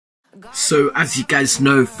So as you guys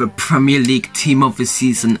know, the Premier League team of the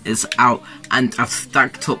season is out, and I've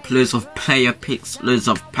stacked up loads of player picks, loads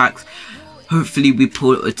of packs. Hopefully we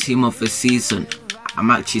pull a team of the season. I'm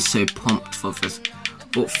actually so pumped for this.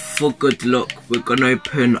 But for good luck, we're gonna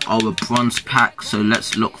open our bronze pack, so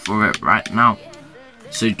let's look for it right now.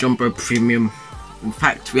 So Jumbo Premium. In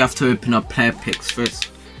fact, we have to open our player picks first.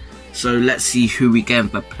 So let's see who we get in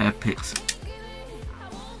the player picks.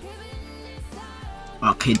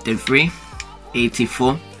 Okay, De Vrij,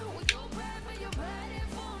 84.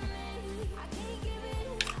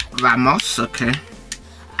 Ramos, okay.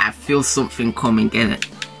 I feel something coming, get it?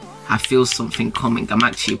 I feel something coming. I'm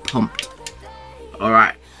actually pumped.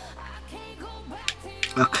 Alright.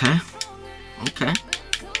 Okay. Okay.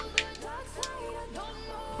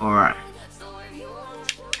 Alright.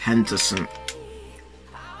 Henderson.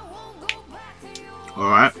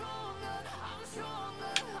 Alright.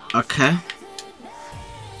 Okay.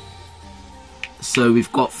 So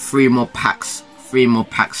we've got three more packs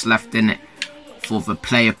left in it for the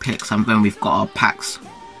player picks, and then we've got our packs.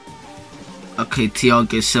 Okay,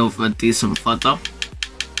 Thiago Silva, decent fodder.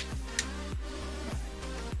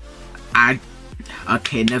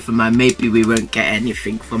 Okay, never mind, maybe we won't get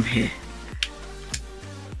anything from here.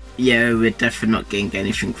 Yeah, we're definitely not getting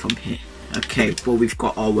anything from here. Okay, but we've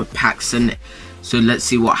got our packs in it, so let's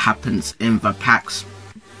see what happens in the packs.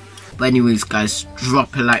 But anyways guys,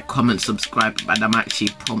 drop a like, comment, subscribe, and I'm actually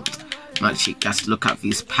pumped. I'm actually gassed. Look at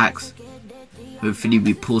these packs. Hopefully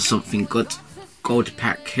we pull something good. Gold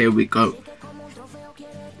pack, here we go.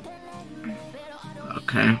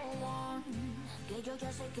 Okay.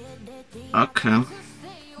 Okay.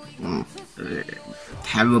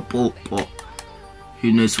 Terrible, but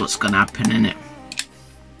who knows what's gonna happen in it.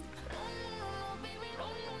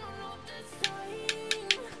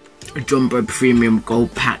 A Jumbo Premium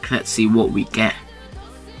Gold Pack, let's see what we get.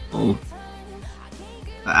 Oh.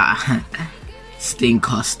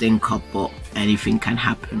 Stinker, but anything can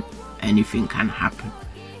happen. Anything can happen.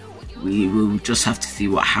 We will just have to see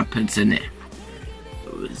what happens in it.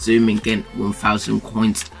 Zooming in, 1,000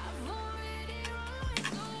 coins.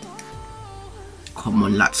 Come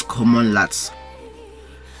on lads, come on lads.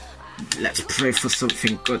 Let's pray for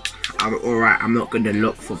something good. Alright, I'm not gonna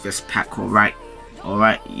look for this pack, alright?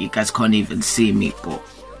 Alright, you guys can't even see me, but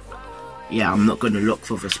yeah, I'm not gonna look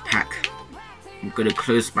for this pack. I'm gonna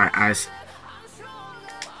close my eyes.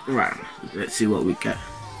 Right, let's see what we get.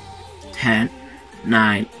 10,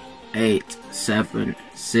 9, 8, 7,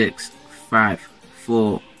 6, 5,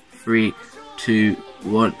 4, 3, 2,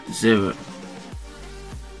 1, 0.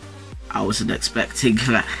 I wasn't expecting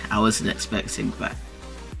that. I wasn't expecting that.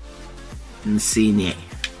 Insigne.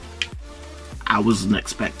 I wasn't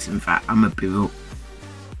expecting that. I'm a be real.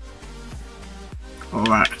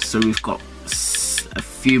 Alright, so we've got a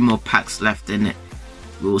few more packs left in it.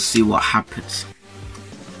 We'll see what happens.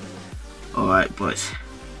 Alright boys.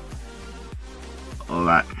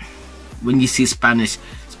 Alright. When you see Spanish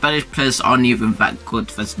players aren't even that good.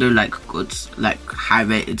 There's no like good, like high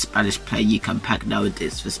rated Spanish player you can pack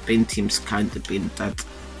nowadays. The Spain team's kind of been dead.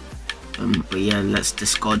 But yeah, let's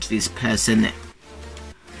discard these players in it.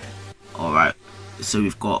 Alright. So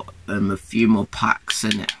we've got a few more packs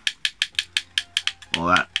in it.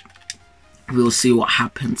 Alright, we'll see what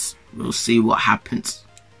happens. We'll see what happens.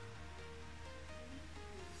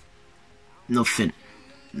 Nothing.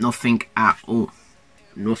 Nothing at all.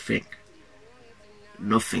 Nothing.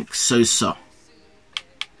 Nothing. So.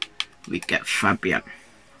 We get Fabian.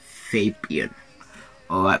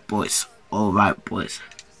 Alright boys. Alright boys.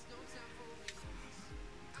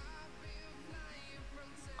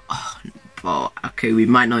 Oh, okay, we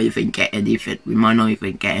might not even get anything. We might not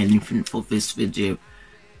even get anything for this video.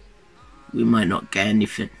 We might not get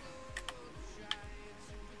anything.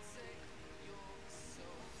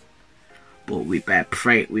 But we better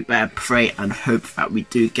pray and hope that we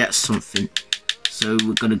do get something. So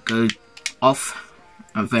we're gonna go off,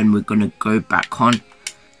 and then we're gonna go back on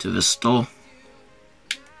to the store,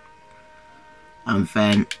 and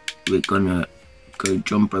then we're gonna go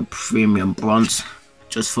Jumbo Premium Bronze.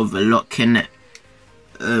 Just for the luck, innit?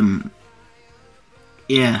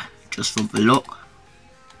 Yeah, just for the luck.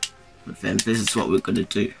 But then this is what we're gonna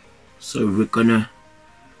do. So we're gonna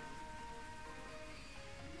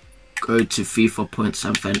go to FIFA points,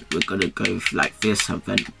 and then we're gonna go like this, and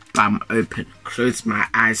then bam, open. Close my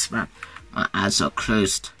eyes, man. My eyes are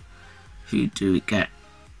closed. Who do we get?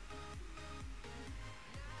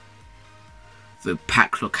 The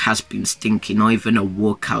pack look has been stinky. Not even a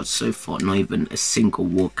walkout so far. Not even a single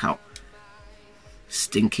walkout.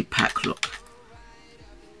 Stinky pack look.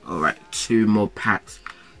 Alright, two more packs.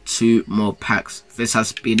 2 more packs. This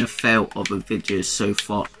has been a fail of a video so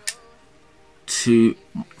far. 2,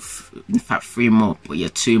 in fact 3 more, but yeah,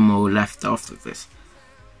 2 more left after this.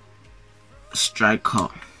 Striker,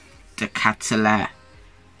 the Catalan.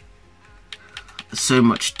 So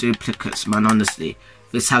much duplicates, man, honestly.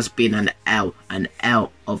 This has been an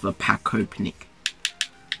L of a pack opening.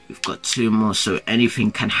 We've got 2 more, so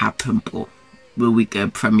anything can happen, but will we get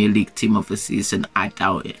a Premier League team of the season? I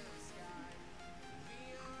doubt it.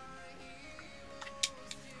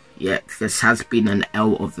 Yeah, this has been an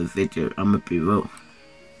L of the video, I'ma be real.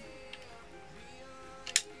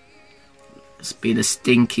 It's been a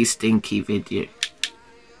stinky video.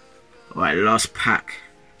 Alright, last pack.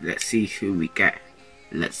 Let's see who we get.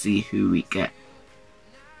 Let's see who we get.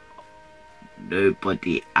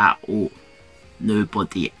 Nobody at all.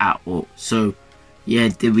 Nobody at all. So, yeah,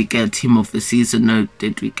 did we get a team of the season? No.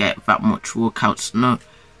 Did we get that much walkouts? No.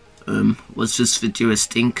 Was this video a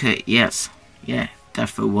stinker? Yes. Yeah,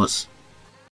 definitely was.